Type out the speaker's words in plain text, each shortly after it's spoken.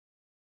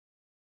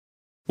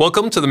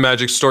Welcome to the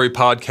Magic Story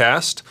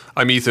Podcast.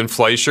 I'm Ethan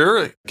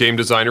Fleischer, game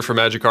designer for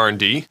Magic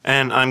R&D.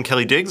 And I'm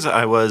Kelly Diggs.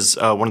 I was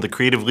one of the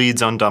creative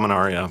leads on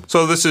Dominaria.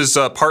 So this is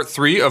part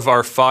 3 of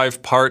our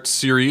 5-part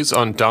series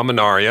on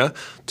Dominaria.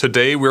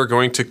 Today we're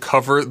going to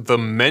cover the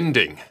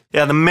Mending.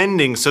 Yeah, the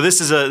Mending. So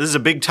this is a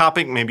big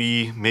topic.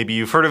 Maybe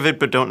you've heard of it,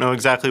 but don't know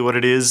exactly what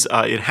it is.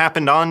 It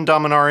happened on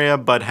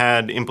Dominaria, but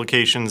had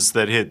implications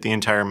that hit the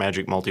entire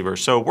Magic multiverse.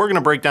 So we're going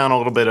to break down a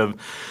little bit of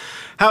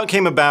how it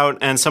came about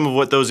and some of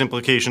what those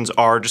implications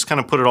are, just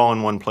kind of put it all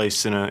in one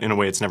place in a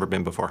way it's never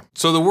been before.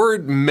 So the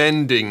word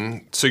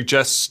mending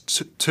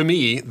suggests to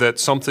me that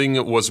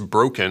something was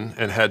broken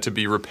and had to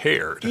be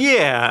repaired.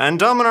 Yeah, and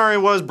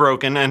Dominaria was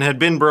broken and had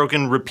been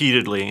broken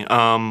repeatedly.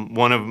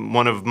 One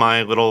of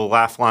my little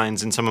laugh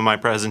lines in some of my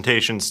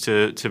presentations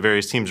to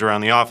various teams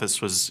around the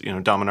office was,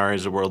 Dominaria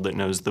is a world that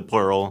knows the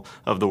plural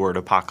of the word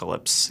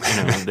apocalypse.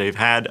 They've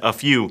had a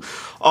few.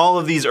 All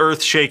of these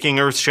earth-shaking,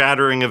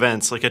 earth-shattering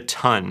events, like a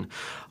ton.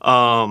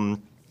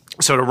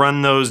 So to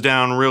run those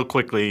down real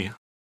quickly,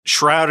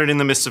 shrouded in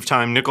the mist of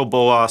time, Nicol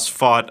Bolas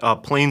fought a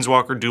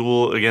planeswalker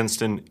duel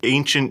against an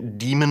ancient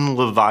demon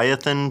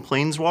Leviathan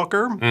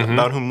planeswalker,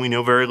 about whom we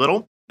know very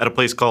little, at a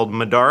place called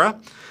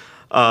Madara.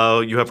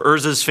 You have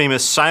Urza's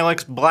famous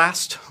Sylex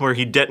Blast, where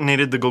he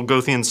detonated the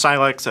Golgothian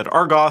Sylex at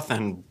Argoth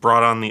and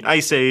brought on the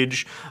Ice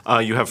Age.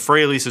 You have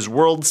Freyalis's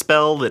World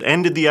Spell that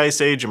ended the Ice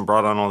Age and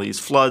brought on all these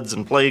floods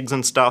and plagues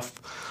and stuff.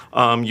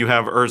 You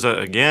have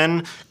Urza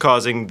again,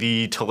 causing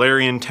the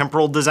Tolarian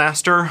temporal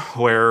disaster,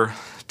 where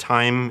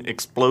time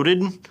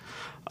exploded.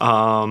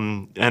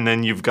 And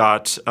then you've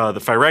got the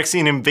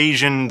Phyrexian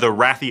invasion, the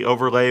Wrathy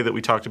overlay that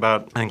we talked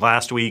about, I think,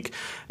 last week,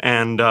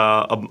 and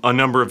a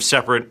number of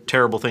separate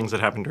terrible things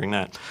that happened during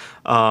that.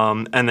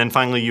 And then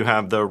finally you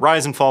have the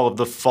rise and fall of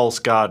the false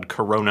god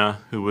Corona,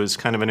 who was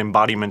kind of an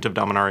embodiment of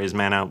Dominaria's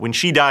mana. When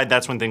she died,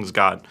 that's when things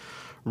got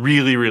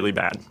really, really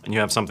bad. And you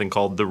have something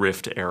called the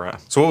Rift Era.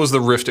 So what was the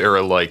Rift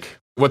Era like?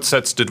 What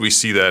sets did we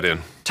see that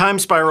in? Time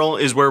Spiral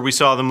is where we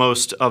saw the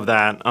most of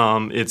that.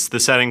 It's the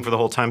setting for the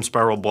whole Time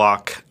Spiral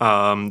block.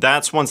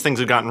 That's once things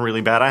had gotten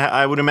really bad.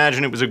 I would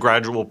imagine it was a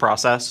gradual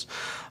process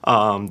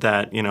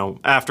that,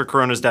 after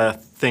Corona's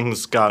death,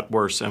 things got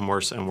worse and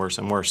worse and worse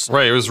and worse.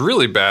 Right, it was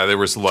really bad. There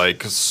was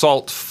like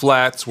salt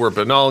flats where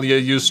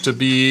Benalia used to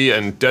be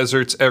and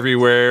deserts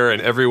everywhere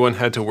and everyone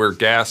had to wear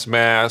gas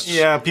masks.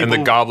 Yeah, and the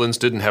goblins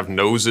didn't have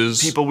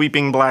noses. People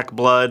weeping black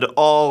blood,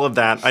 all of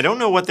that. I don't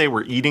know what they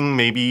were eating.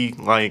 Maybe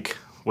like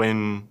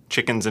when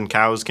chickens and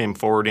cows came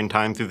forward in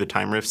time through the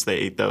time rifts, they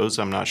ate those.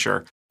 I'm not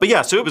sure. But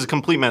yeah, so it was a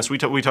complete mess. We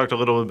talked a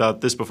little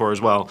about this before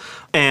as well.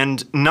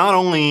 And not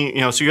only,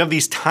 so you have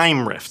these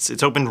time rifts.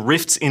 It's opened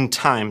rifts in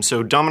time.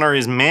 So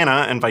Dominaria's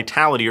mana and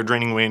vitality are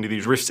draining away into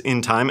these rifts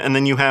in time. And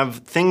then you have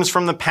things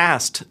from the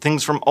past,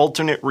 things from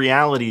alternate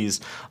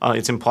realities.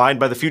 It's implied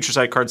by the Future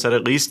Sight card set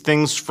at least,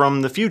 things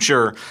from the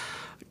future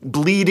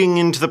bleeding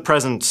into the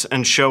present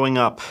and showing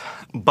up.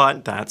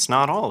 But that's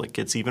not all. It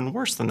gets even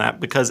worse than that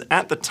because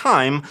at the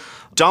time,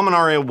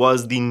 Dominaria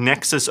was the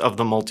nexus of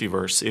the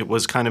multiverse. It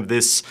was kind of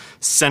this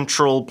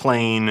central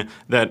plane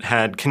that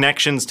had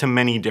connections to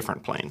many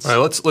different planes. All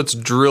right, let's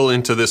drill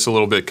into this a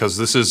little bit because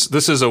this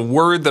is a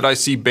word that I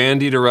see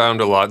bandied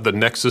around a lot, the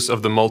nexus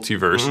of the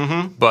multiverse,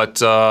 but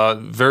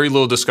very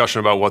little discussion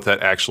about what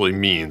that actually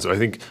means. I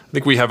think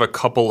we have a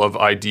couple of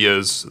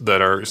ideas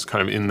that are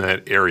kind of in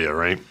that area,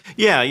 right?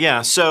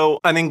 Yeah. So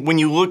I think when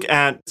you look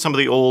at some of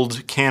the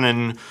old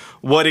canon,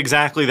 what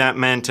exactly that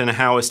meant and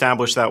how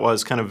established that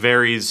was kind of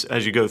varies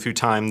as you go through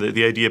time.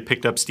 The idea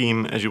picked up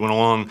steam as you went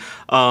along.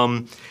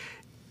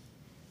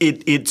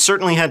 It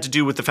certainly had to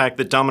do with the fact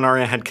that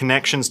Dominaria had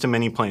connections to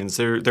many planes.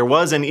 There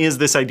was and is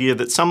this idea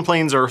that some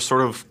planes are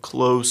sort of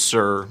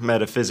closer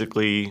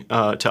metaphysically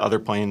to other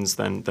planes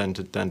than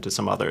to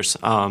some others.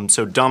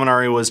 So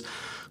Dominaria was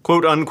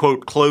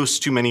quote-unquote close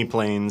to many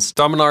planes.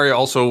 Dominaria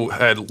also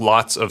had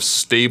lots of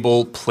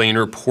stable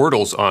planar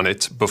portals on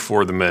it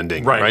before the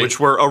Mending, right? Which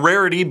were a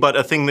rarity, but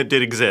a thing that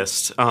did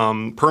exist.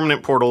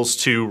 Permanent portals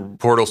to...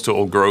 Portals to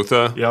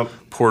Olgrotha. Yep.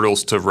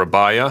 Portals to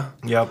Rabaya.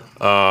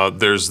 Yep.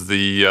 There's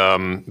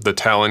the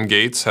Talon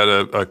Gates had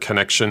a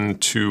connection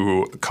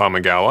to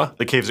Kamigawa.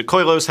 The Caves at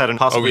Koilos had an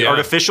possibly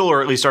artificial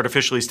or at least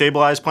artificially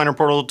stabilized planar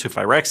portal to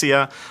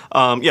Phyrexia.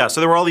 So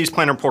there were all these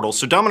planar portals.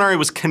 So Dominaria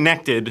was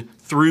connected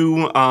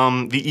through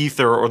the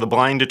ether or the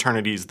blind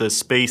eternities, the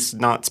space,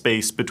 not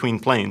space, between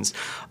planes,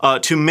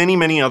 to many,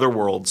 many other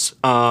worlds.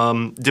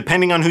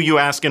 Depending on who you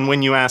ask and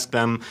when you ask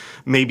them,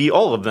 maybe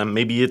all of them.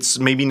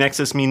 Maybe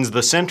Nexus means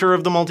the center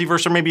of the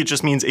multiverse, or maybe it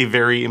just means a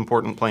very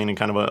important plane and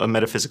kind of a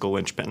metaphysical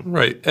linchpin.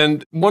 Right.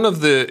 And one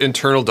of the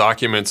internal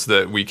documents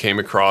that we came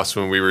across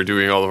when we were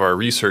doing all of our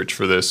research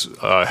for this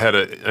had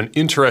an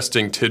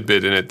interesting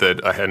tidbit in it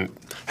that I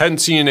hadn't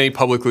seen in any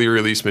publicly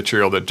released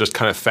material that just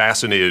kind of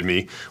fascinated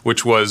me,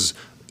 which was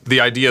the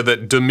idea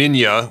that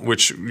Dominia,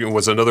 which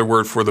was another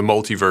word for the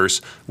multiverse,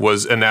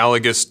 was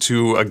analogous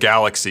to a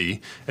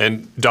galaxy,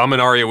 and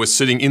Dominaria was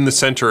sitting in the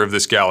center of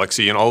this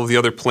galaxy, and all of the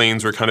other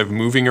planes were kind of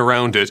moving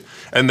around it.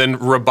 And then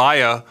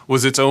Rabaya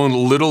was its own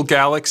little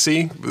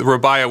galaxy.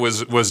 Rabaya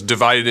was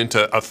divided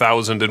into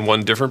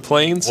 1,001 different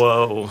planes.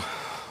 Whoa.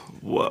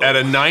 At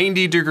a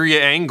 90-degree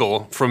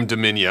angle from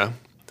Dominia.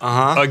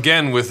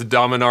 Again, with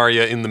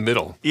Dominaria in the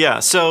middle.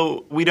 Yeah,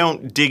 so we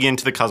don't dig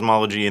into the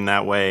cosmology in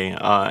that way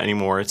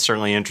anymore. It's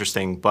certainly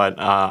interesting, but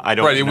I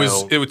don't know.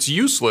 Right, it was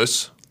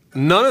useless.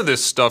 None of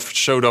this stuff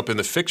showed up in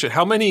the fiction.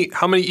 How many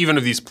even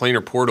of these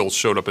planar portals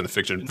showed up in the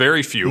fiction?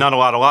 Very few. Not a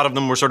lot. A lot of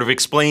them were sort of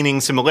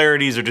explaining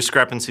similarities or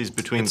discrepancies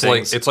between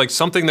things. It's like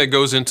something that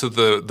goes into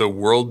the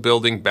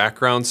world-building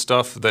background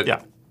stuff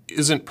that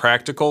isn't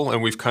practical,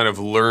 and we've kind of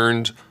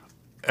learned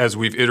as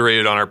we've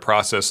iterated on our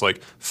process, like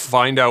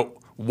find out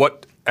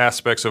what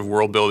aspects of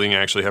world building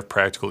actually have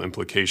practical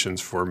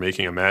implications for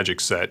making a magic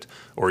set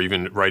or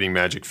even writing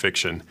magic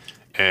fiction,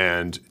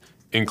 and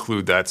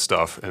include that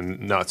stuff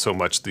and not so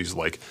much these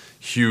like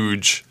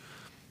huge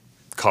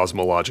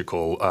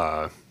cosmological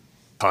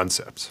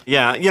concepts.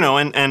 Yeah,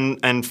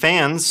 and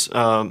fans,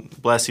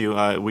 bless you,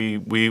 we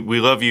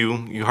love you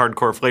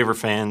hardcore flavor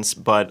fans,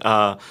 but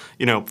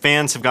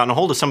fans have gotten a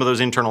hold of some of those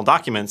internal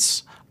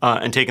documents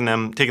and taken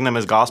them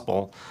as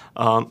gospel.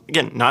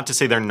 Again, not to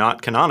say they're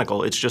not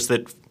canonical. It's just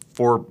that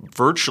for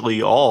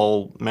virtually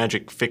all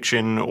magic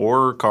fiction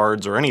or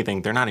cards or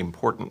anything, they're not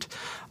important.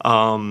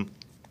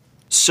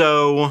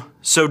 So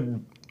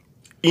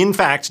in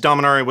fact,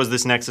 Dominaria was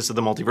this nexus of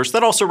the multiverse.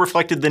 That also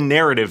reflected the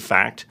narrative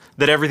fact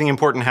that everything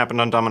important happened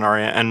on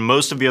Dominaria, and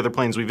most of the other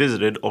planes we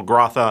visited,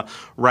 Olgrotha,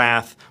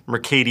 Wrath,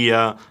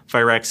 Mercadia,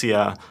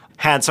 Phyrexia,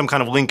 had some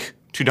kind of link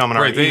to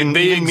Dominaria. Right,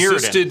 they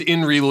existed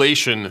in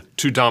relation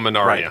to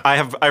Dominaria.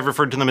 Right. I've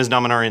referred to them as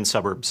Dominarian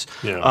suburbs.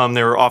 Yeah.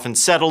 They were often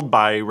settled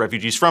by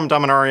refugees from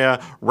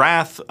Dominaria.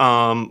 Wrath,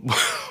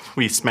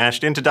 we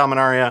smashed into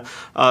Dominaria.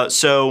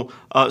 So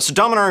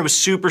Dominaria was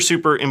super,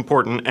 super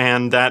important,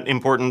 and that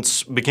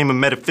importance became a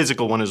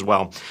metaphysical one as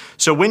well.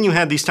 So when you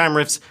had these time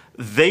rifts,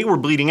 they were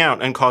bleeding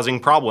out and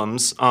causing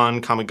problems on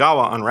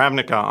Kamigawa, on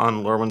Ravnica,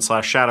 on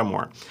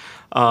Lorwyn/Shadowmoor.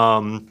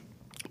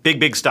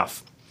 Big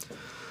stuff.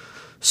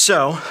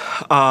 So,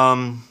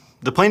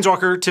 the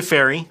Planeswalker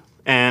Teferi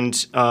and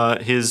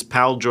his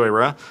pal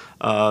Joyra,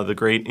 the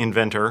great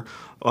inventor,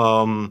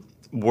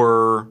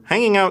 were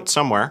hanging out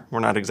somewhere.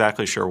 We're not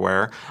exactly sure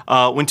where.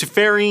 When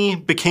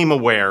Teferi became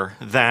aware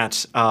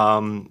that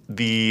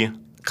the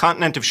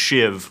continent of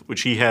Shiv,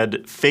 which he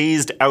had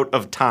phased out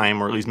of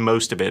time, or at least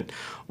most of it,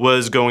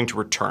 was going to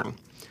return.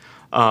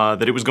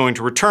 That it was going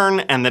to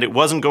return and that it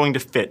wasn't going to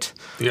fit.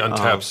 The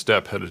untapped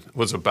step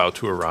was about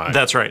to arrive.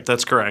 That's right.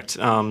 That's correct.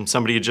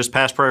 Somebody had just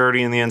passed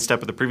priority in the end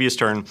step of the previous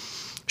turn.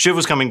 Shiv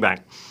was coming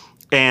back,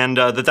 and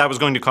that was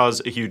going to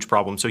cause a huge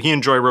problem. So he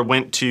and Joyra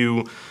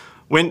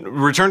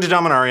returned to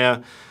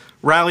Dominaria,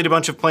 rallied a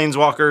bunch of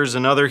planeswalkers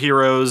and other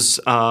heroes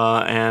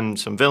and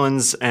some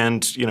villains,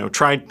 and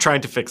tried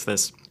to fix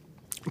this.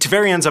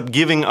 Teferi ends up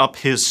giving up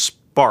his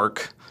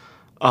spark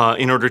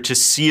in order to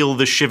seal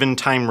the Shivan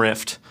time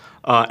rift.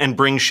 And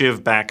bring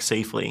Shiv back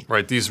safely.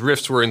 Right. These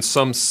rifts were in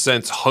some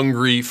sense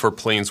hungry for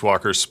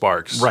Planeswalker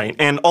sparks. Right.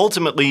 And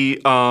ultimately,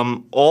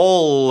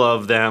 all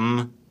of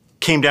them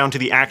came down to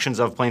the actions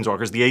of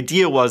Planeswalkers. The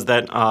idea was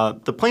that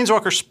the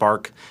Planeswalker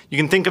spark, you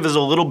can think of as a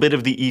little bit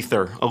of the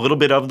ether, a little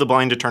bit of the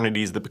blind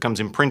eternities that becomes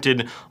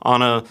imprinted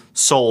on a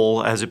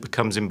soul as it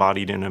becomes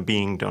embodied in a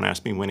being. Don't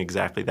ask me when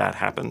exactly that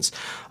happens.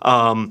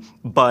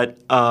 But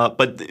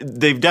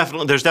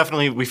there's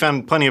definitely, we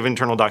found plenty of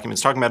internal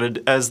documents talking about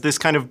it as this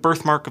kind of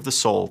birthmark of the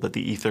soul that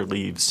the ether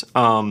leaves.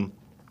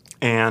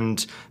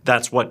 And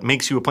that's what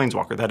makes you a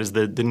Planeswalker. That is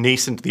the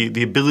nascent,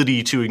 the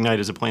ability to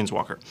ignite as a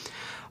Planeswalker.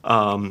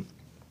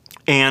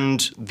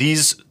 And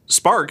these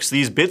sparks,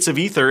 these bits of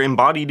ether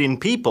embodied in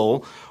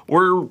people,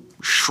 were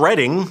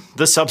shredding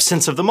the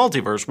substance of the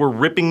multiverse. Were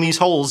ripping these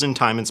holes in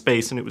time and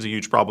space, and it was a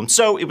huge problem.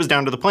 So it was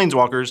down to the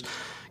Planeswalkers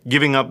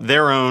giving up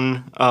their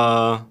own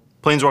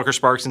Planeswalker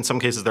sparks, in some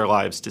cases their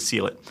lives, to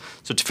seal it.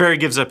 So Teferi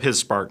gives up his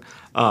spark.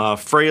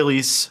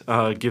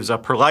 Freyalise gives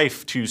up her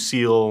life to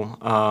seal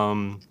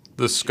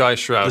the Sky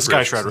Shroud Rift. The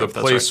Sky Shroud Rift,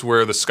 the place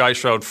where the Sky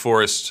Shroud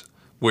Forest,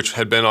 which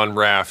had been on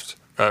Wrath,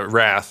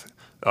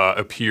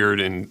 appeared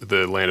in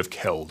the land of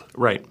Keld.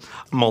 Right.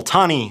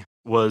 Multani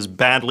was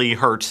badly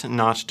hurt,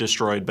 not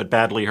destroyed, but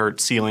badly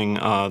hurt, sealing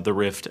the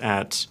rift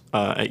at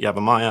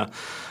Yavimaya.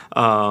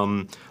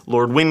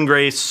 Lord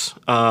Windgrace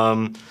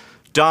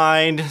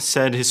died,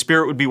 said his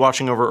spirit would be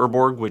watching over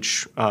Urborg,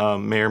 which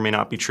may or may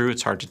not be true.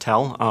 It's hard to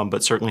tell,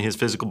 but certainly his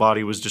physical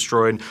body was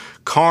destroyed.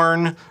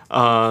 Karn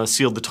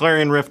sealed the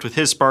Tolarian Rift with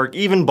his spark.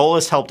 Even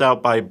Bolas helped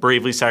out by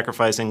bravely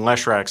sacrificing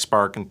Leshrak's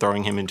spark and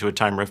throwing him into a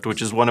time rift,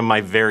 which is one of my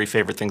very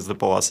favorite things that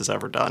Bolas has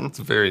ever done. It's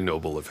very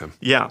noble of him.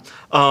 Yeah.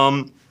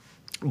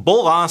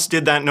 Bolas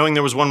did that knowing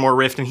there was one more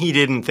rift, and he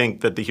didn't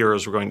think that the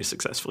heroes were going to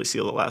successfully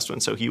seal the last one.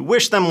 So he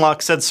wished them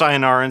luck, said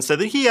sayonara, and said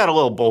that he had a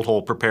little bolt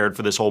hole prepared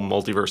for this whole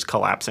multiverse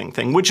collapsing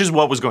thing, which is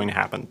what was going to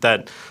happen,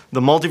 that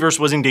the multiverse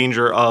was in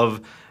danger of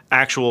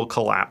actual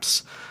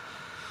collapse.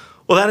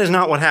 Well, that is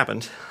not what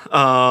happened.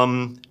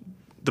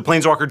 The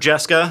planeswalker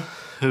Jeska,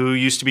 who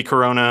used to be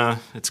Corona,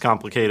 it's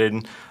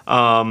complicated,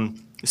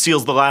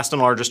 seals the last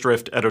and largest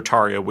rift at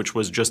Otaria, which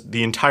was just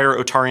the entire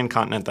Otarian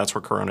continent. That's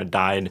where Corona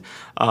died.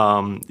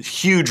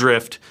 Huge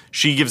rift.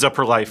 She gives up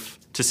her life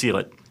to seal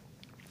it.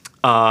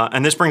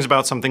 And this brings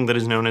about something that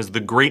is known as the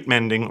Great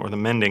Mending, or the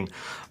Mending.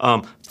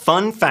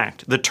 Fun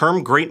fact, the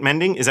term Great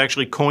Mending is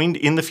actually coined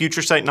in the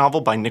Future Sight novel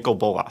by Nicol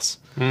Bolas.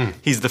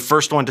 He's the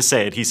first one to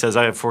say it. He says,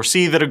 I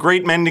foresee that a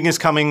Great Mending is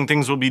coming,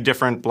 things will be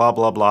different, blah,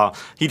 blah, blah.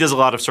 He does a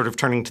lot of sort of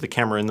turning to the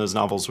camera in those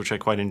novels, which I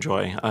quite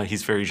enjoy.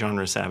 He's very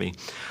genre savvy.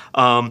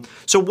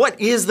 So what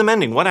is the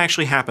Mending? What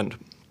actually happened?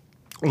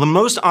 Well, the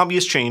most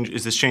obvious change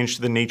is this change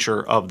to the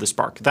nature of the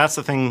spark. That's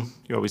the thing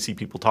you always see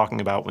people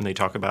talking about when they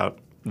talk about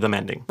the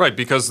Mending. Right,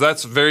 because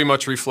that's very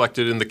much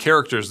reflected in the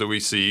characters that we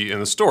see in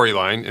the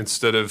storyline.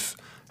 Instead of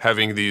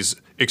having these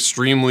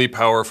extremely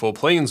powerful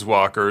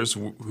planeswalkers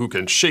who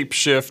can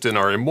shapeshift and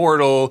are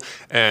immortal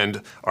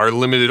and are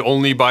limited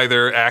only by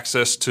their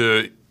access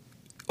to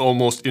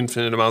almost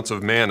infinite amounts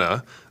of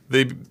mana,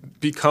 they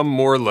become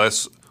more or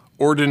less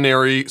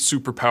ordinary,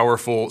 super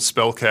powerful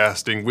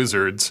spellcasting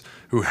wizards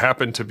who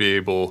happen to be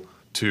able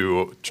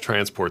to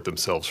transport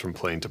themselves from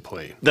plane to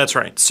plane. That's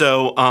right.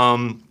 So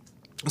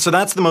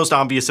that's the most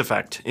obvious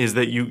effect, is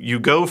that you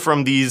go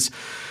from these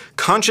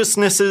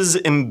consciousnesses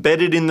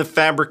embedded in the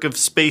fabric of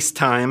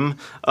space-time,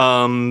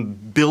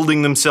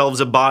 building themselves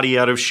a body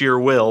out of sheer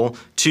will,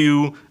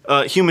 to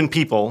human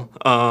people,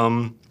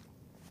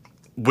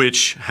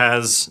 which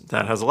has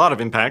a lot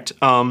of impact.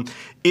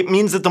 It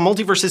means that the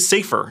multiverse is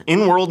safer.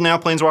 In-world now,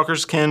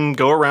 planeswalkers can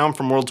go around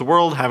from world to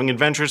world, having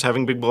adventures,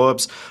 having big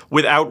blowups,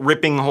 without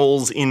ripping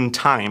holes in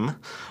time.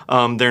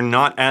 They're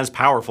not as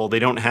powerful. They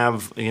don't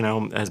have,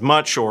 as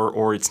much,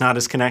 or it's not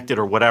as connected,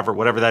 or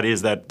whatever that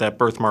is, that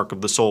birthmark of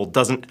the soul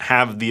doesn't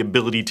have the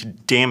ability to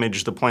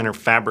damage the planar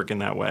fabric in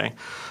that way.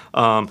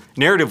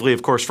 Narratively,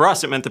 of course, for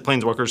us, it meant that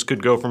planeswalkers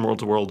could go from world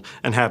to world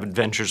and have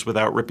adventures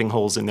without ripping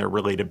holes in their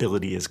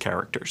relatability as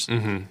characters.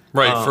 Mm-hmm.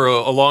 Right. For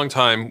a long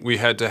time, we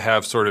had to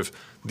have sort of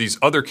these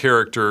other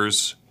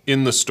characters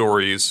in the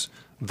stories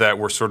that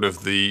were sort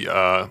of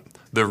the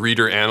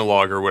reader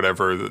analog or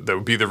whatever, that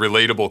would be the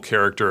relatable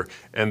character,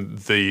 and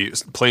the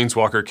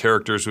planeswalker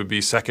characters would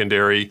be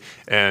secondary,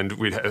 and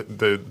we'd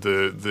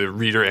the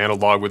reader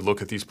analog would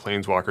look at these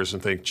planeswalkers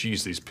and think,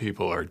 geez, these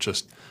people are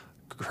just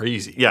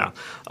crazy. Yeah.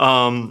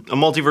 A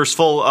multiverse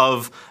full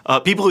of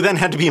people who then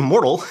had to be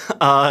immortal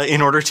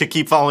in order to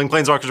keep following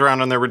planeswalkers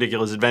around on their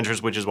ridiculous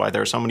adventures, which is why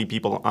there are so many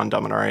people on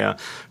Dominaria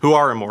who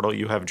are immortal.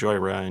 You have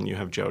Joyra and you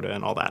have Joda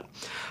and all that.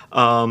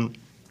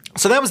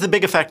 So that was the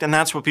big effect, and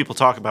that's what people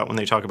talk about when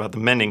they talk about the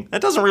Mending.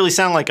 That doesn't really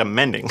sound like a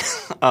mending.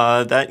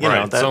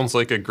 That sounds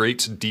like a great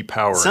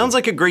depowering. Sounds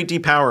like a great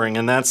depowering,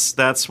 and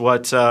that's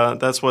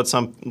what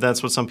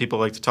some people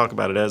like to talk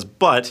about it as.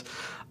 But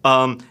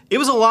it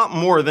was a lot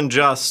more than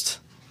just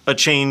a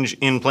change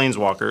in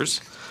planeswalkers.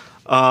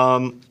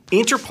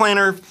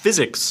 Interplanar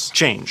physics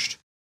changed.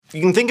 You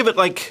can think of it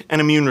like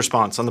an immune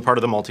response on the part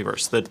of the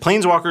multiverse, that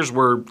planeswalkers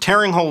were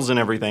tearing holes in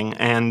everything,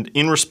 and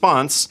in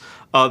response,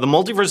 the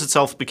multiverse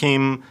itself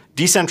became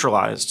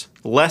decentralized,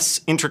 less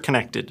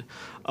interconnected.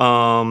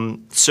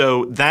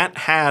 So that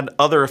had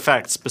other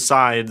effects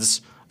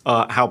besides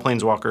how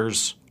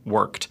planeswalkers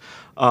worked.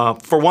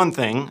 For one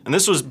thing, and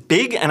this was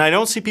big, and I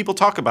don't see people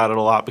talk about it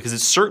a lot because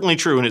it's certainly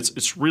true, and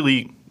it's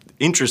really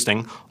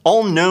interesting,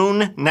 all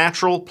known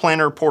natural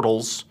planar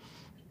portals,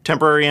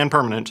 temporary and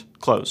permanent,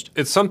 closed.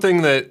 It's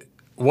something that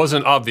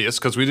wasn't obvious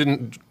because we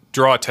didn't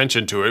draw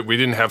attention to it. We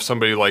didn't have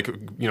somebody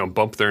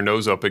bump their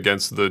nose up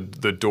against the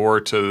door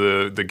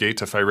to the gate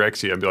to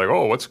Phyrexia and be like,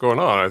 oh, what's going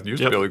on? I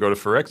used to be able to go to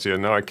Phyrexia,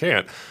 and now I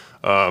can't.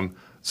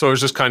 So it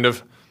was just kind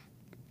of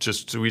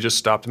we just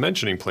stopped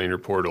mentioning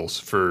planar portals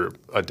for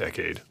a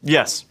decade.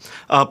 Yes.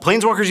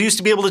 Planeswalkers used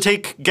to be able to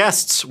take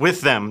guests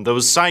with them,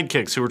 those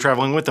sidekicks who were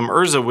traveling with them.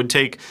 Urza would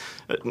take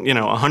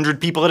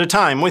 100 people at a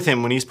time with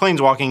him when he's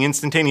planeswalking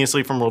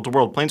instantaneously from world to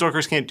world.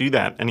 Planeswalkers can't do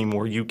that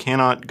anymore. You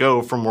cannot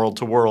go from world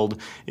to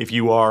world if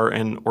you are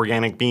an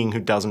organic being who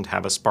doesn't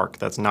have a spark.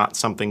 That's not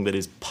something that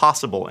is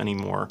possible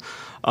anymore.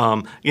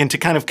 And to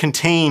kind of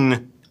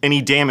contain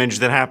any damage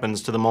that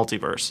happens to the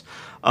multiverse.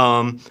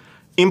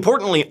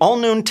 Importantly, all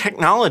known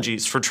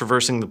technologies for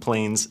traversing the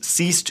planes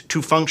ceased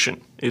to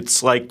function.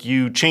 It's like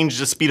you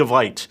changed the speed of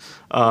light.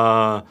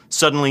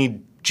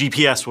 Suddenly,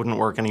 GPS wouldn't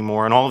work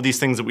anymore, and all of these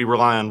things that we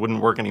rely on wouldn't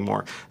work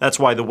anymore. That's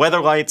why the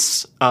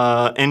Weatherlight's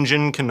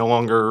engine can no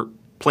longer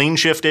plane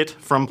shift it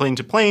from plane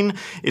to plane.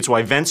 It's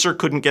why Venser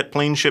couldn't get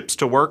plane ships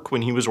to work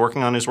when he was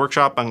working on his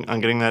workshop on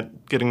getting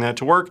that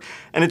to work.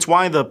 And it's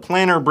why the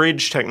planar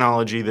bridge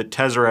technology that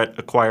Tezzeret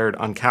acquired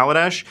on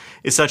Kaladesh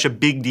is such a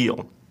big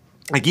deal.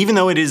 Like, even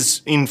though it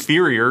is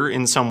inferior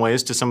in some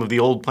ways to some of the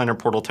old planar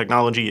portal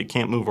technology, it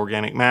can't move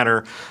organic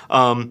matter,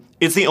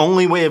 it's the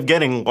only way of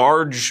getting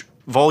large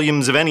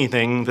volumes of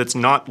anything that's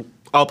not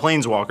a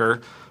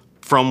planeswalker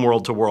from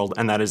world to world,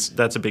 and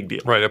that's a big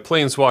deal. Right, a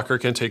planeswalker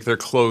can take their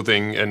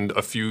clothing and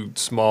a few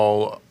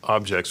small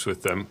objects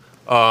with them.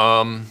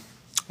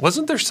 What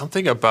Wasn't there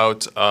something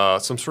about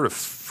some sort of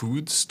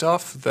food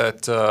stuff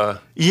that?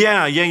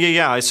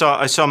 Yeah. I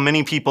saw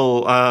many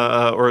people,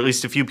 or at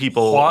least a few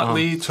people.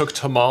 Huatli took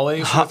tamales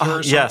with her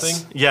or something.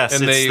 Yes.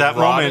 And it's they that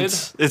rotted?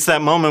 moment. It's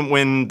that moment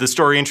when the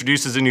story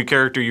introduces a new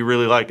character you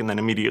really like, and then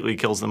immediately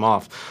kills them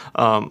off.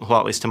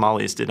 Huatli's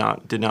tamales did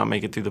not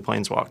make it through the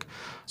planeswalk.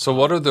 So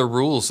what are the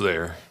rules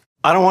there?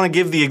 I don't want to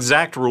give the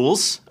exact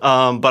rules,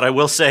 but I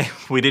will say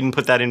we didn't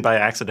put that in by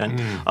accident.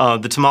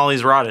 The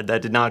tamales rotted.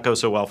 That did not go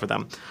so well for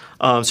them.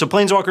 So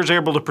planeswalkers are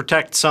able to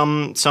protect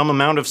some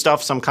amount of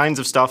stuff, some kinds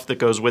of stuff that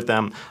goes with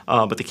them,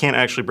 but they can't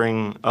actually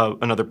bring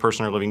another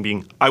person or living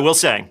being. I will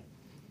say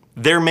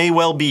there may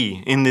well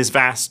be in this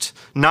vast,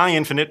 nigh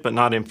infinite but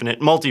not infinite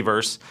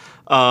multiverse,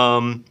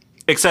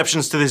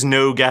 exceptions to this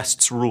no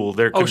guests rule.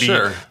 There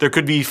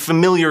could be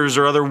familiars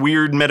or other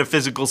weird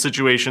metaphysical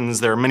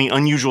situations. There are many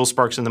unusual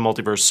sparks in the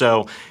multiverse.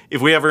 So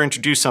if we ever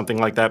introduce something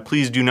like that,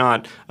 please do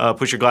not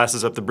push your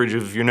glasses up the bridge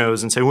of your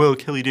nose and say, "Well,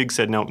 Kelly Digg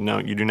said no." No,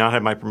 you do not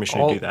have my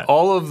permission to do that.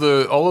 All of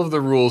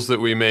the rules that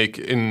we make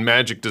in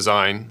Magic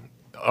design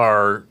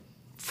are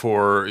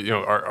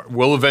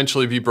will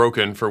eventually be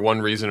broken for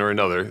one reason or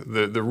another.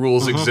 The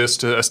rules exist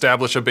to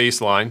establish a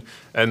baseline,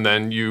 and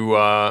then you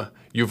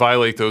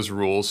violate those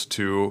rules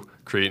to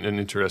create an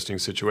interesting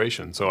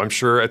situation. So I'm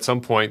sure at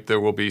some point there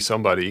will be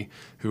somebody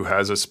who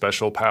has a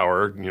special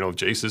power.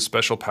 Jace's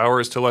special power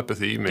is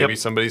telepathy. Maybe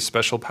somebody's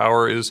special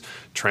power is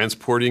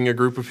transporting a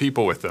group of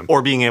people with them.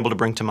 Or being able to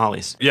bring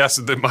tamales. Yes,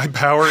 my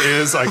power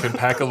is I can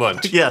pack a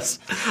lunch. Yes.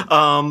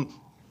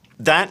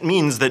 That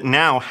means that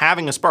now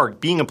having a spark,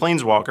 being a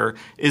planeswalker,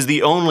 is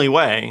the only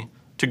way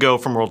to go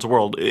from world to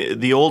world.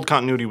 The old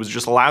continuity was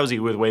just lousy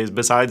with ways,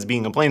 besides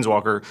being a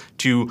planeswalker,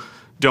 to,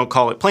 don't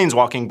call it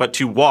planeswalking, but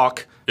to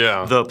walk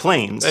the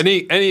planes.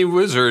 Any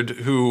wizard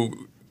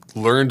who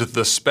learned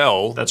the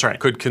spell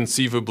could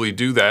conceivably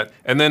do that.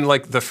 And then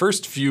the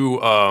first few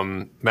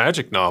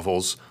Magic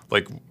novels,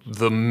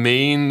 the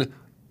main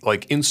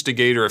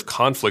instigator of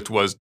conflict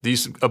was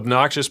these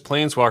obnoxious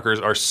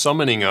planeswalkers are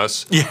summoning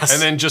us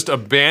and then just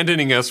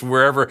abandoning us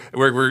where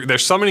they're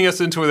summoning us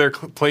into their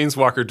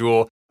planeswalker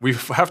duel. We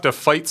have to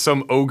fight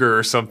some ogre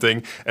or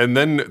something, and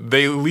then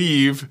they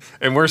leave,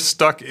 and we're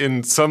stuck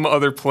in some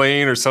other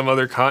plane or some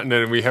other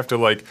continent, and we have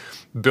to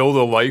build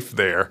a life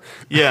there.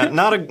 Yeah,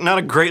 not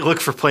a great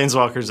look for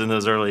planeswalkers in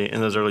those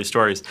early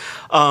stories.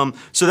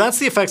 So that's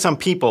the effects on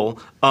people.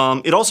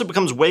 It also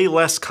becomes way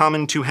less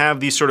common to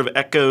have these sort of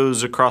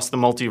echoes across the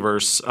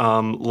multiverse,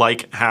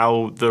 like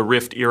how the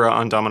Rift era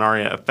on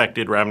Dominaria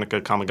affected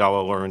Ravnica,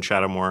 Kamigawa, Lore, and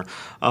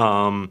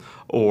Shadowmoor.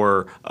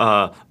 Or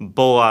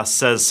Bolas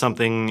says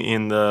something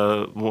in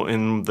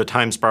the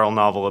Time Spiral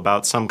novel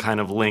about some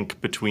kind of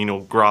link between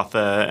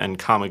Olgrotha and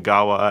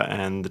Kamigawa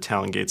and the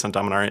Talon Gates on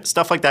Dominaria.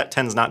 Stuff like that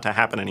tends not to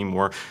happen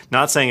anymore.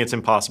 Not saying it's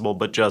impossible,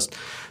 but just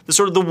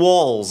the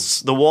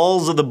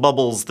walls of the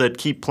bubbles that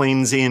keep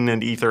planes in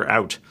and ether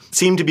out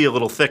seem to be a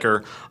little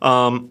thicker.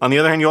 On the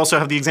other hand, you also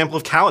have the example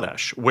of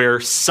Kaladesh, where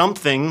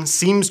something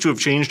seems to have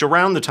changed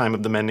around the time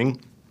of the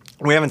Mending.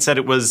 We haven't said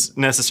it was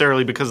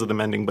necessarily because of the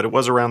Mending, but it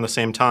was around the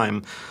same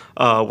time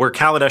where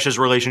Kaladesh's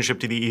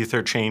relationship to the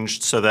ether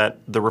changed so that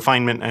the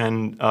refinement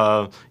and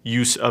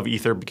use of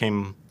ether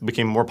became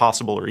more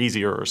possible or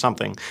easier or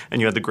something, and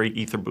you had the Great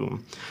Ether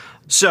Boom.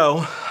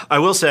 So I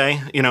will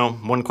say,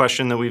 one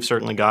question that we've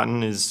certainly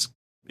gotten is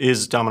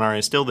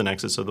Dominaria still the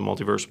nexus of the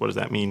multiverse? What does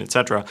that mean,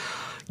 etc.?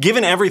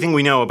 Given everything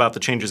we know about the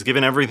changes,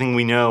 given everything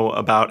we know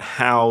about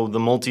how the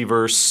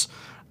multiverse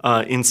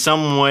in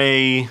some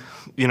way,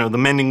 the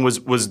Mending was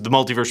the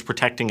multiverse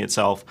protecting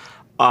itself,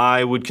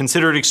 I would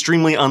consider it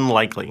extremely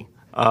unlikely.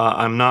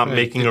 I'm not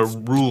making a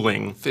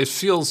ruling. It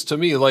feels to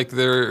me like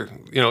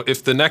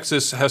if the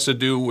nexus has to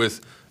do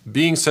with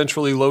being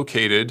centrally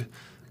located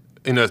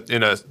in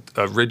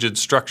a rigid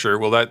structure,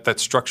 well, that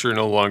structure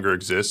no longer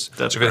exists.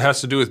 That's if it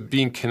has to do with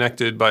being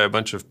connected by a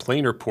bunch of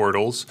planar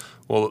portals,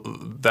 well,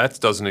 that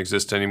doesn't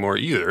exist anymore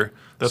either.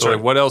 That's so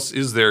right. What else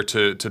is there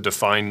to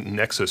define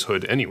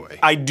nexushood anyway?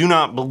 I do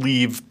not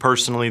believe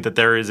personally that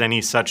there is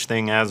any such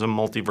thing as a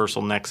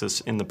multiversal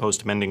nexus in the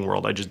post-Mending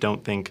world. I just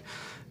don't think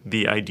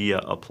the idea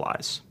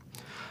applies.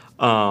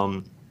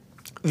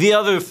 The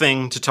other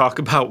thing to talk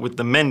about with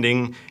the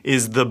Mending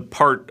is the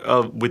part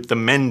with the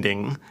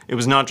Mending. It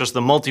was not just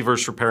the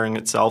multiverse repairing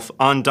itself.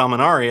 On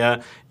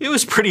Dominaria, it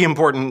was pretty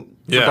important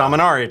for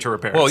Dominaria to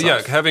repair itself.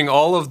 Well, having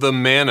all of the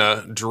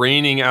mana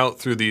draining out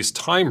through these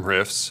time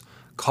rifts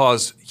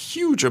caused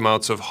huge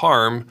amounts of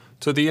harm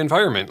to the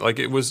environment.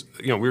 It was,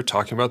 we were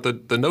talking about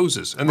the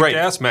noses and the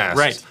gas masks.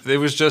 Right.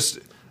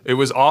 It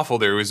was awful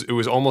there. It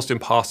was almost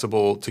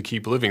impossible to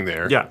keep living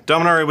there. Yeah,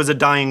 Dominaria was a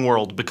dying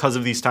world because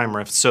of these time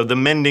rifts. So the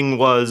Mending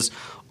was,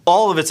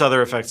 all of its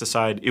other effects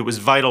aside, it was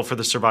vital for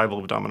the survival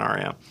of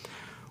Dominaria.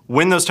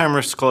 When those time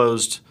rifts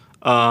closed,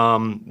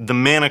 the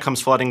mana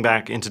comes flooding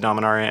back into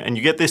Dominaria, and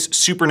you get this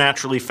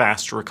supernaturally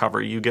fast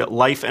recovery. You get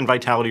life and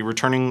vitality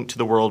returning to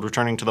the world,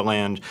 returning to the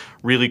land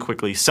really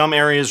quickly. Some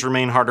areas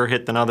remain harder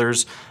hit than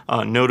others.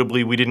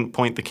 Notably, we didn't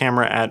point the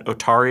camera at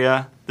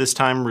Otaria this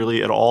time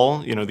really at all,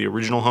 the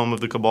original home of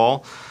the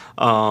Cabal.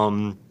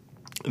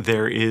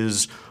 There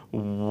is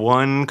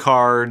one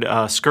card,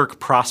 Skirk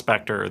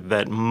Prospector,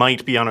 that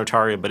might be on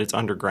Otaria, but it's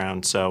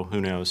underground, so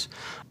who knows.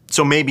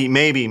 So maybe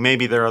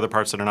there are other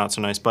parts that are not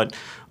so nice, but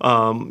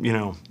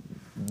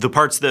the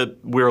parts that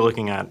we're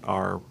looking at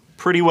are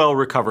pretty well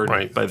recovered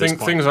by this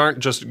point. Things aren't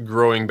just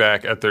growing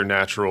back at their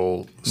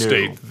natural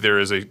state. No. There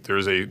is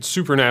a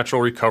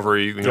supernatural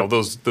recovery. You know,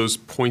 those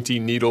pointy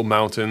needle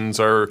mountains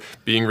are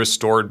being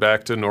restored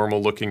back to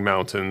normal looking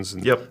mountains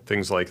and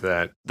things like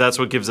that. That's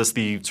what gives us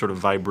the sort of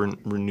vibrant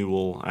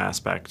renewal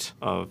aspect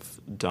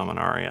of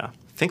Dominaria. I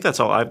think that's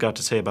all I've got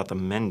to say about the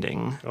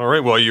Mending. All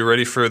right, well, are you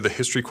ready for the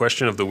history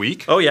question of the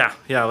week? Oh, yeah,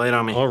 lay it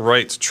on me. All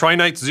right,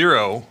 Trinite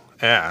Zero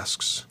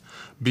asks,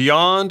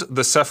 beyond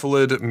the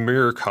cephalid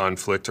mirror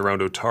conflict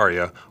around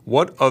Otaria,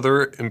 what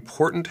other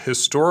important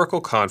historical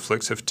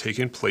conflicts have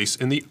taken place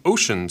in the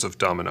oceans of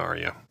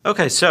Dominaria?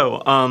 Okay,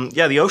 so,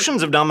 the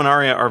oceans of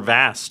Dominaria are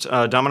vast.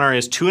 Dominaria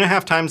is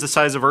 2.5 times the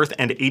size of Earth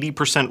and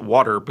 80%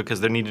 water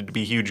because there needed to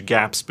be huge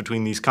gaps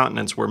between these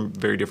continents where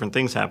very different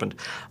things happened.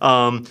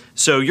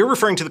 So you're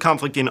referring to the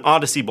conflict in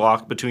Odyssey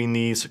block between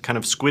these kind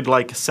of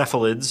squid-like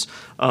cephalids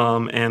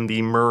and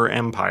the Mir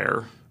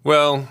Empire.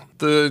 Well,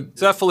 the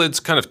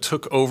cephalids kind of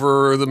took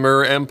over the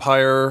Mir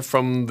Empire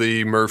from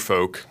the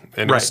merfolk,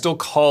 and it's still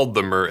called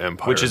the Mir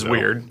Empire. Which is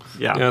weird.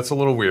 Yeah, it's a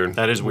little weird.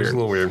 That is weird. It's a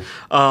little weird.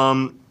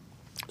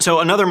 So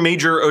another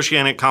major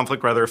oceanic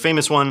conflict, rather a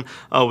famous one,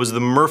 was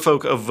the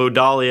merfolk of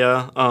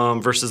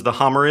Vodalia versus the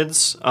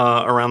Homerids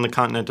around the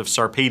continent of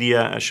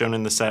Sarpadia, as shown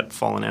in the set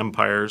Fallen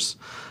Empires.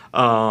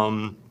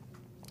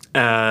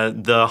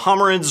 The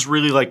Homerids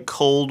really like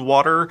cold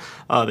water.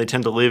 They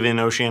tend to live in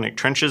oceanic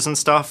trenches and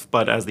stuff,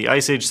 but as the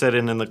Ice Age set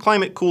in and the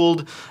climate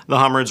cooled, the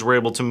Homerids were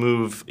able to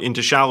move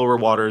into shallower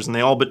waters, and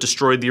they all but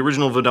destroyed the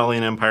original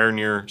Vodalian Empire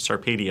near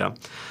Sarpadia.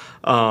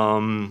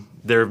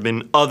 There have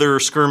been other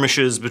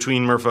skirmishes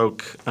between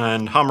merfolk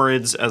and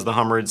Homerids as the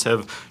Homerids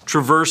have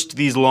traversed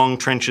these long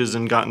trenches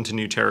and gotten to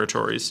new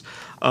territories.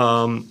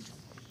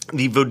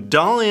 The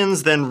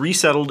Vodalians then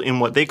resettled in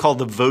what they call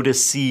the Voda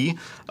Sea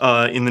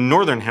in the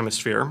northern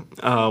hemisphere,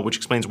 which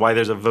explains why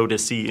there's a Voda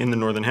Sea in the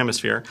northern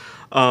hemisphere.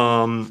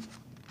 Some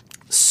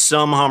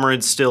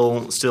Homerids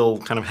still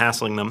kind of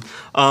hassling them.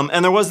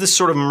 And there was this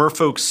sort of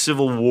merfolk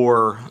civil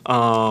war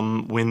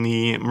when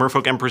the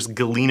merfolk empress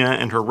Galena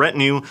and her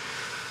retinue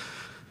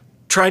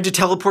tried to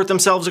teleport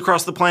themselves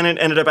across the planet,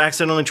 ended up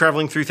accidentally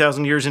traveling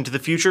 3,000 years into the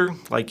future,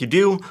 like you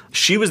do.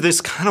 She was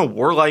this kind of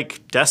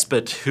warlike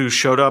despot who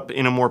showed up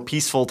in a more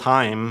peaceful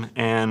time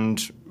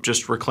and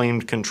just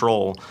reclaimed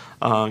control,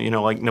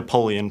 like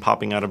Napoleon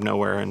popping out of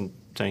nowhere and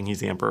saying he's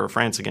the Emperor of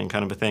France again,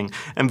 kind of a thing.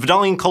 And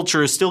Vodalian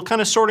culture is still kind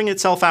of sorting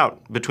itself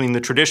out between the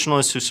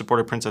traditionalists who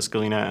supported Princess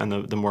Galena and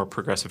the more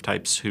progressive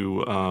types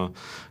who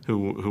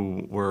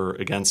were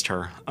against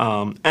her.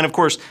 And of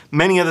course,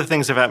 many other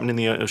things have happened in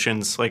the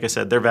oceans. Like I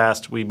said, they're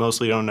vast. We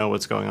mostly don't know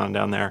what's going on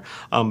down there,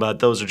 but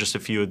those are just a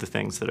few of the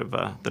things that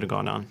have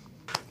gone on.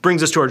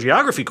 Brings us to our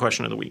geography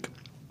question of the week.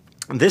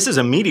 This is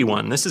a meaty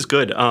one. This is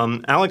good.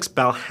 Alex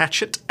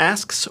Balhatchett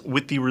asks,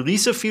 with the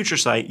release of Future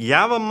Sight,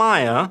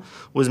 Yavimaya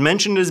was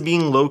mentioned as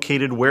being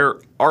located where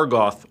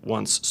Argoth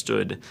once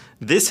stood.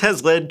 This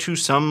has led to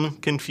some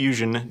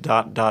confusion, ... Bit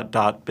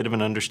of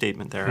an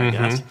understatement there, I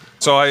guess.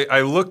 So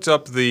I looked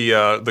up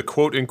the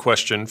quote in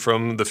question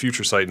from the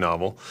Future Sight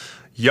novel.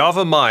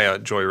 Yavimaya,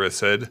 Joyra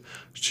said,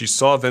 she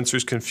saw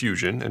Venser's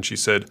confusion, and she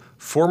said,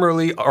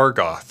 formerly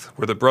Argoth,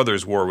 where the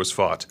Brothers' War was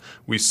fought.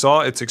 We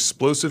saw its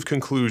explosive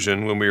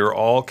conclusion when we were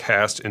all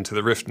cast into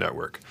the Rift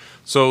Network.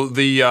 So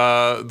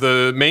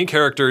the main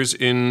characters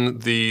in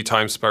the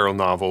Time Spiral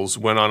novels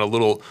went on a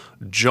little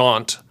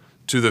jaunt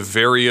to the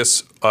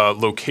various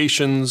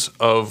locations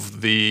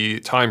of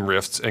the time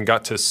rifts and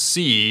got to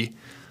see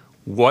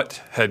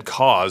what had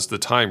caused the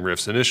time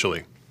rifts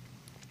initially.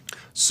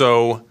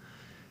 So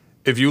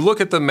if you look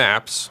at the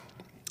maps,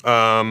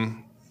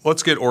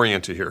 let's get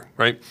oriented here,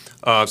 right?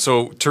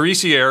 So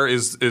Teresiere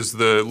is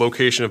the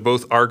location of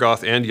both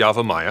Argoth and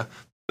Yavimaya.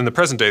 In the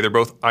present day, they're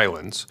both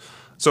islands.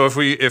 So if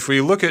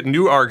we look at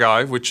New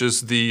Argive, which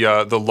is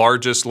the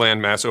largest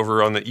landmass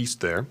over on the east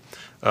there,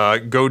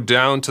 go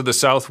down to the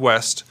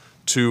southwest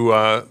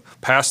to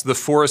past the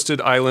forested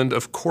island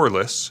of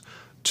Corliss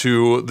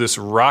to this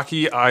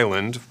rocky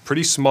island,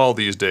 pretty small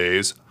these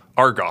days,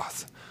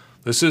 Argoth.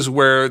 This is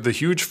where the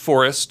huge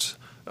forest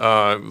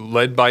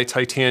led by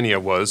Titania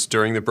was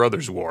during the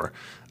Brothers' War.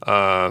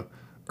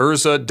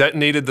 Urza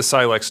detonated the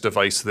Silex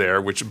device there,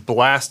 which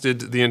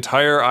blasted the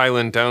entire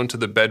island down to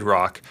the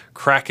bedrock,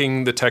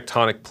 cracking the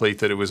tectonic plate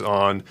that it was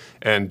on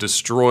and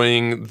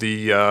destroying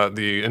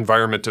the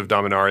environment of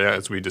Dominaria,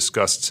 as we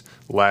discussed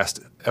last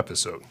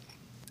episode.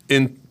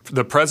 In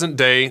the present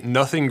day,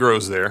 nothing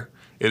grows there.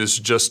 It is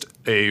just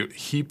a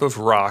heap of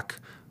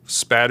rock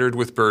spattered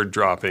with bird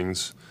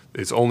droppings.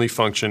 Its only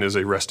function is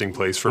a resting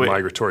place for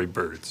migratory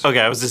birds. Okay,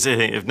 I was just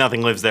saying, if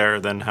nothing lives there,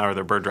 then how are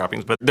there bird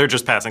droppings? But they're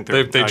just passing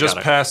through. They just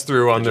pass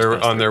through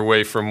on their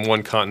way from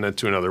one continent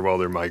to another while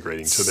they're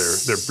migrating to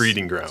their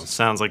breeding grounds.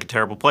 Sounds like a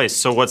terrible place.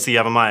 So what's the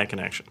Yavimaya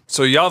connection?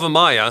 So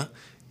Yavimaya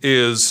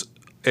is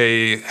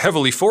a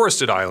heavily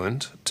forested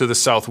island to the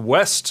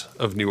southwest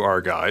of New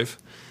Argive,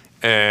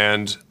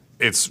 and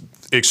it's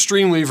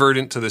extremely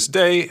verdant to this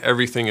day.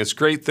 Everything is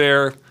great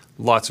there.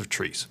 Lots of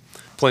trees.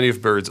 Plenty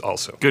of birds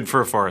also. Good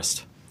for a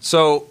forest.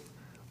 So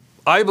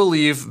I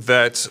believe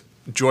that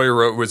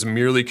Joyra was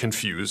merely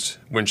confused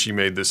when she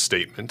made this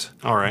statement.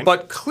 All right.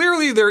 But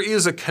clearly there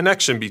is a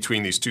connection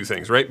between these two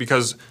things, right?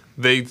 Because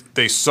they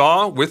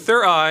saw with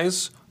their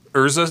eyes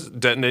Urza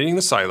detonating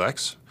the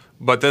Silex,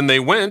 but then they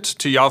went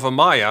to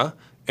Yavimaya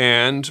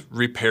and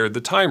repaired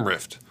the time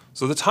rift.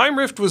 So the time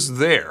rift was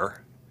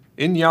there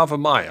in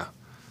Yavimaya.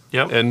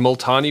 Yep. And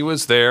Multani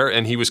was there,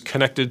 and he was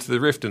connected to the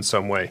rift in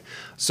some way.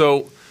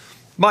 So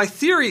my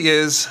theory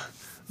is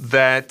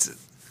that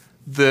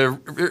the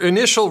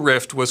initial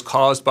rift was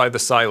caused by the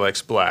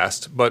Silex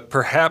blast, but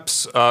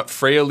perhaps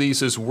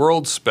Freyalise's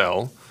world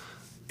spell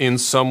in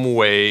some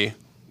way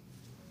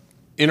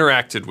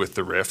interacted with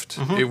the rift.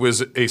 It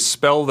was a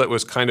spell that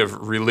was kind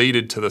of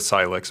related to the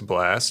Silex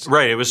blast.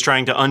 Right, it was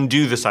trying to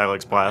undo the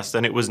Silex blast,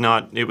 and it was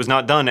not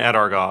done at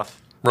Argoth.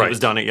 Right. It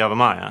was done at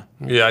Yavimaya.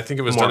 Yeah, I think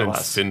it was More done or in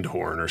less.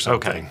 Findhorn or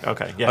something.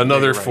 Okay. Yeah,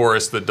 Another you're right.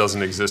 forest that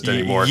doesn't exist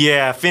anymore.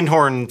 Yeah,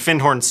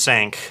 Findhorn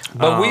sank.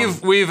 But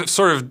we've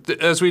sort of,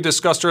 as we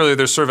discussed earlier,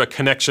 there's sort of a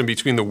connection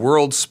between the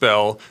world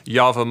spell,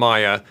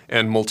 Yavimaya,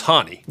 and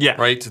Multani. Yeah.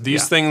 Right?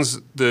 These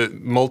things, the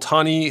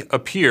Multani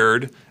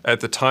appeared at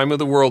the time of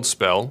the world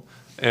spell,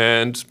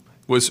 and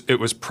it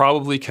was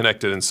probably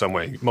connected in some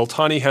way.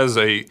 Multani has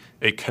a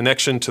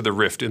connection to the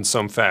rift in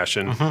some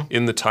fashion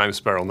in the Time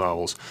Spiral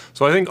novels.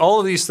 So I think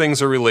all of these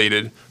things are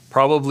related.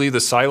 Probably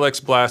the Silex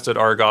blast at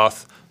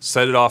Argoth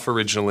set it off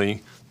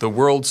originally. The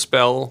world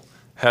spell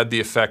had the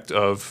effect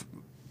of,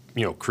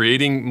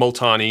 creating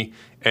Multani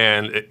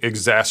and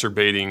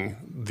exacerbating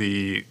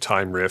the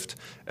time rift.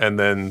 And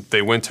then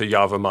they went to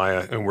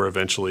Yavimaya and were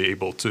eventually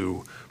able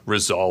to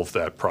resolve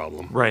that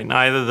problem. Right, and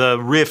either the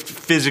rift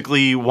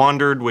physically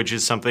wandered, which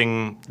is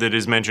something that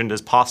is mentioned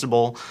as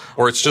possible,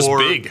 Or it's just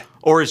big.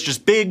 Or it's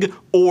just big,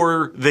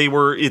 or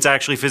it's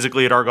actually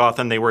physically at Argoth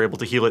and they were able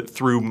to heal it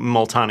through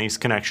Multani's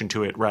connection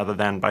to it rather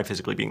than by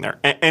physically being there.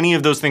 Any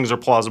of those things are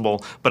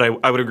plausible, but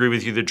I would agree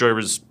with you that Joy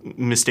was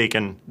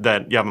mistaken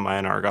that Yavimaya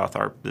and Argoth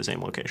are the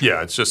same location.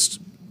 Yeah, it's just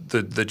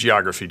the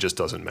geography just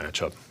doesn't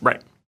match up.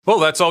 Right. Well,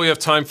 that's all we have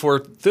time for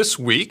this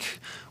week.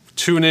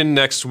 Tune in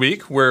next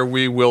week where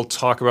we will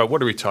talk about,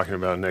 what are we talking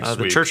about next week?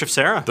 The Church of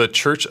Sarah. The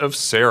Church of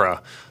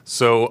Sarah.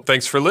 So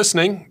thanks for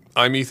listening.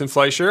 I'm Ethan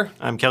Fleischer.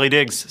 I'm Kelly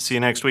Diggs. See you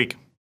next week.